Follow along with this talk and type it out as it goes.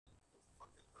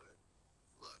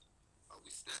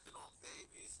stepping on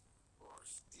babies or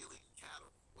stealing cattle?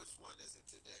 Which one is it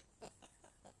today?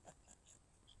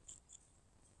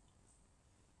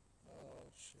 Oh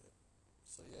shit.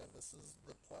 So yeah, this is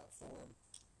the platform.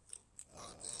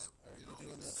 Oh damn, Are you you don't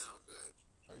doing even this? sound good.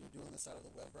 Are you doing this out of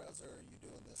the web browser, or are you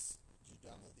doing this? Did you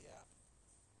download the app?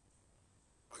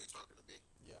 Are you talking to me?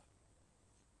 Yeah.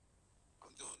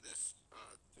 I'm doing this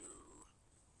through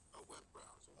a web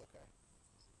browser. Okay.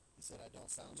 You said I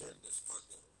don't sound good. Turn this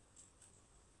fucking.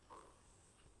 Hold on.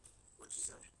 What'd you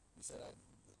say? You said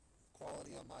the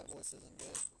quality on my voice isn't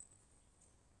good.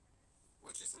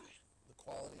 What'd you say? The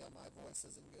quality on my voice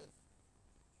isn't good.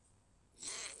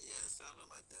 Yeah, yeah, it sounded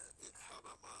like that. How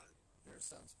about mine? Yours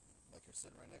sounds like you're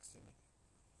sitting right next to me.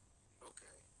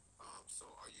 Okay. So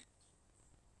are you?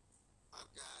 I've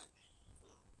got.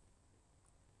 hmm,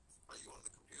 Are you on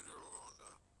the computer or on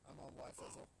the I'm on Wi-Fi.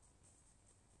 phone?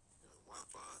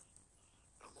 Wi-Fi.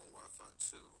 I'm on Wi-Fi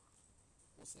too.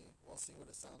 We'll see. We'll see what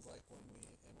it sounds like when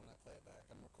I play it back.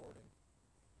 I'm recording,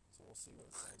 so we'll see what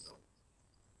it All right, sounds go. like.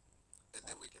 And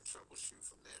then we can troubleshoot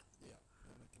from there. Yeah,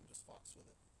 then we can just fox with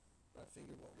it. But I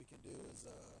figured what we could do is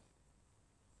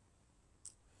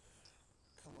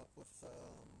come up with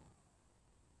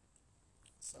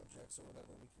subjects or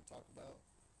whatever we can talk about,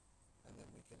 and then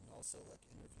we can also like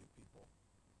interview people.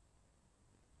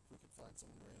 If we could find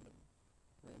some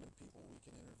random people we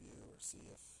can interview, or see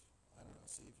if I don't know,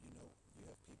 see if you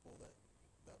have people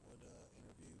that would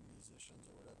interview musicians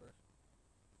or whatever.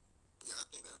 Yeah, I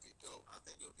think that'd be dope. I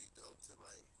think it would be dope to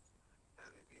like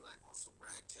have it be like on some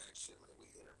ragtag shit. Like we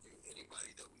interview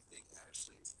anybody that we think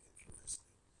actually is interesting.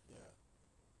 Yeah,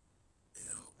 You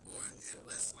know, and or then we could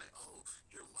unless like, oh,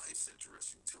 your life's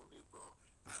interesting to me, bro.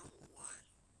 I don't want,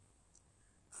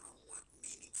 I don't want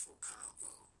meaningful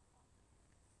convo.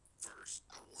 First,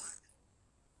 I want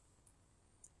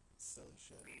silly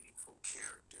shit. meaningful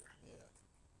character. Yeah,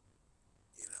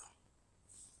 You know.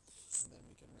 and then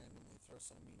we can randomly throw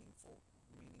some meaningful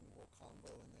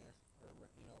combo in there, or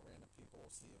random people.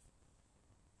 We'll see if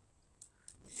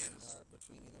Yeah.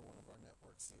 between either one of our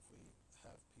networks, see if we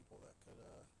have people that could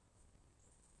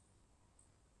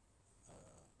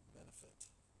benefit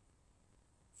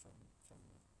from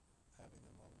having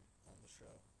them on the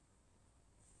show.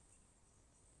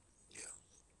 Yeah.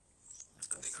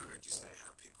 I Let's think I see heard if you say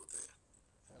have people that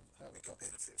have we a could couple,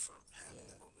 benefit from having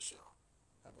yeah, them on the show.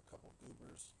 have a couple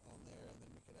goobers on there, and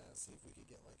then we could see if we could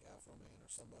get like Afro Man or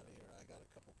somebody, or I got a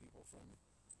couple people from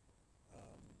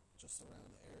just around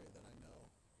the area that I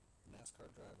know, NASCAR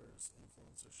drivers,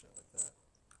 influencers, shit like that.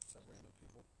 Some random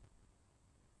people.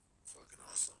 Fucking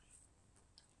awesome.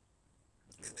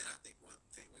 But do And it. then I think one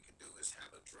thing we can do is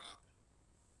have a drop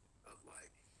of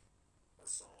like a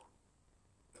song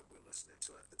that we're listening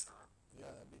to at the time,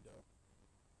 Yeah, that'd be dope.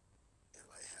 and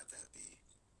like have that be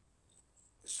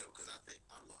the show. Because I think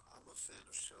I'm a fan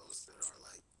of shows that are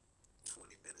like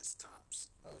 20 minutes tops.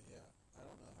 Oh yeah, I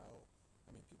don't know how.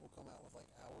 I mean, people come out with like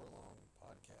hour-long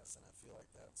podcasts, and I feel like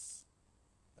that's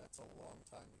a long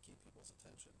time to keep people's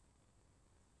attention.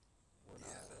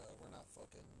 Yeah. We're not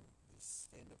fucking these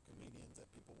stand-up comedians that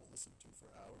people will listen to for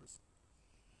hours.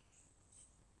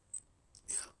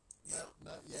 Yeah. Yeah.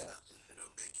 Not And yet.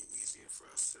 it'll make it easier for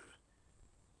us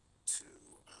to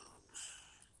um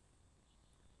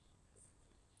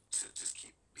to just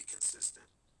keep be consistent.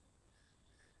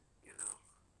 You know.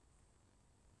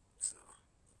 So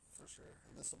For sure.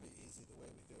 And this will be easy the way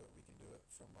we do it. We can do it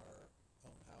from our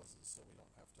own houses, so we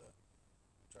don't have to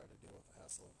try to deal with the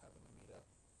hassle of having to meet up.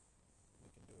 We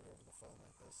can do it over the phone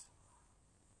like this.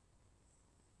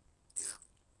 yeah,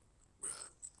 bruh.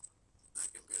 I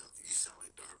can be. You sound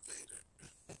like Darth Vader.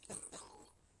 With a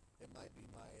cold. It might be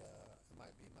my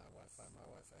Wi-Fi. My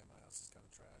Wi-Fi in my house is kind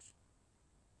of trash.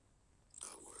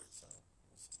 Oh, word. So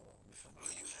hold on, let me turn my Oh,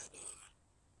 you Wi-Fi had on.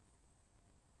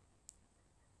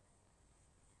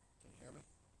 Can you hear me?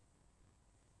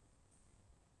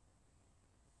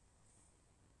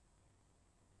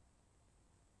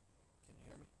 Can you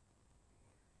hear me?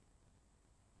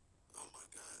 Oh my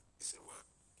God. You said what?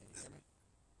 Can you hear me?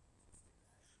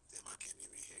 Damn, I can't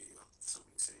even hear you.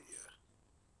 Somebody say yeah.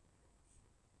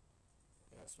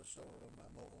 Yeah, I switched over to my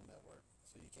mobile network,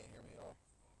 so you can't hear me at all.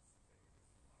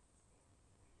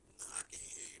 No, I can't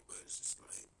hear you, but it's just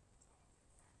like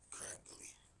Trash. crackly.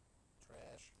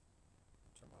 Trash.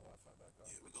 Turn my Wi-Fi back on.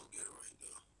 Yeah, we're gonna get it right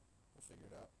though. We'll figure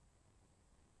it out.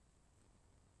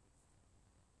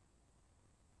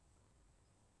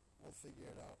 We'll figure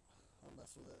it out. I'll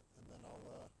mess with it, and then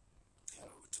Head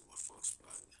over to my folks'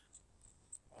 spot.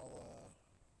 I'll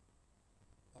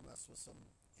I'll mess with some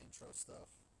intro stuff,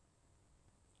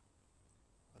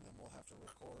 and then we'll have to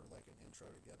record like an intro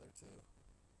together too.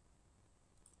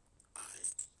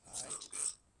 Alright? Sounds good.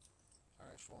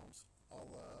 Alright, Schwalms.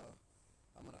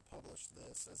 I'm gonna publish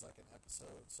this as like an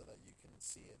episode so that you can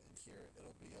see it and hear it.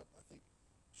 It'll be up, I think,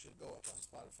 should go up on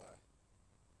Spotify.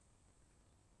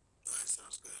 Alright,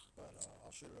 sounds good. But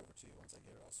I'll shoot it over to you once I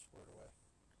get it all squared away.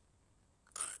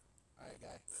 Alright. Alright,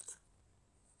 guy. Yeah.